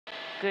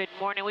Good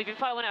morning. We've been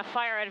following a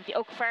fire out of the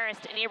Oak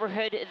Forest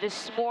neighbourhood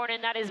this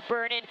morning that is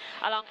burning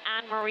along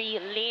Anne-Marie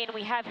Lane.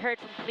 We have heard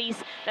from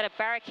police that a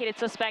barricaded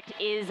suspect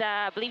is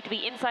believed to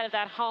be inside of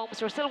that home,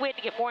 so we're still waiting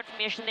to get more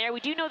information there.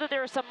 We do know that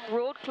there are some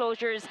road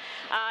closures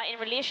in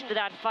relation to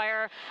that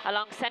fire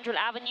along Central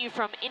Avenue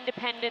from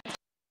Independence.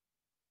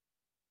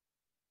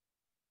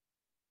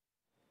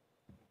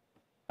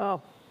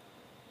 Oh.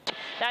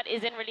 That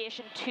is in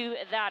relation to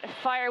that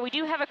fire. We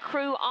do have a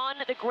crew on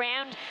the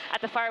ground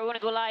at the fire. We want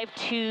to go live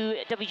to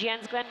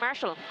WGN's Glenn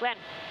Marshall. Glenn.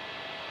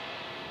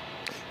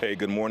 Hey,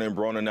 good morning,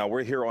 Brona. Now,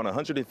 we're here on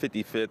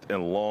 155th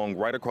and Long,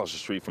 right across the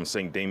street from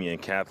St. Damien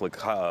Catholic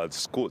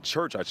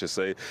Church, I should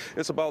say.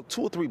 It's about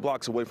 2 or 3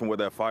 blocks away from where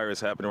that fire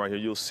is happening right here.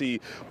 You'll see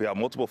we have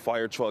multiple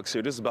fire trucks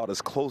here. This is about as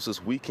close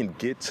as we can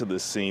get to the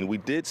scene. We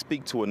did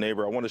speak to a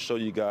neighbor. I want to show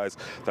you guys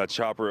that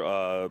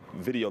chopper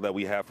video that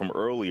we have from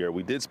earlier.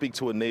 We did speak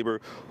to a neighbor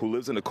who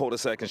lives in the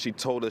cul-de-sac, and she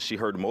told us she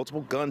heard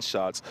multiple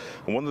gunshots.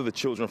 And one of the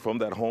children from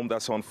that home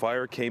that's on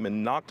fire came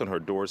and knocked on her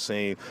door,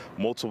 saying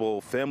multiple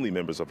family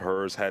members of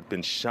hers had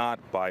been shot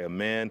by a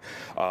man.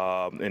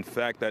 In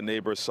fact, that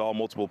neighbor saw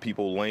multiple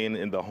people laying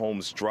in the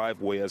home's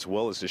driveway as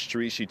well as the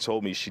street. She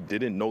told me she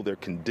didn't know their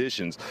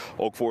conditions.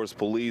 Oak Forest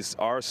police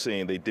are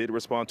saying they did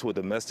respond to a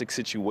domestic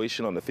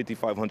situation on the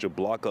 5500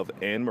 block of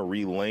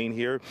Anne-Marie Lane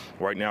here.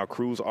 Right now,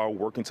 crews are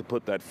working to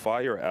put that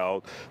fire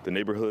out. The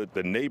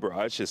neighbor,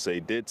 I should say,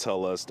 did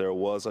tell us there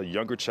was a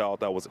younger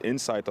child that was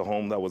inside the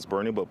home that was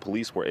burning, but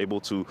police were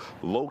able to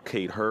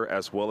locate her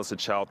as well as the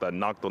child that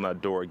knocked on that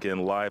door.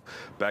 Again, live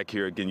back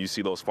here. Again, you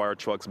see those fire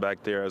trucks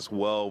back there as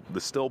well. They're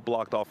still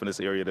blocked off in this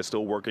area. They're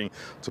still working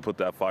to put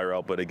that fire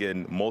out. But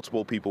again,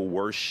 multiple people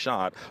were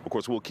shot. Of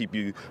course, we'll keep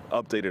you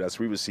updated as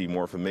we receive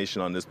more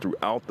information on this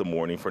throughout the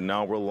morning. For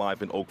now, we're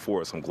live in Oak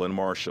Forest. I'm Glenn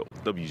Marshall,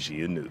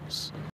 WGN News.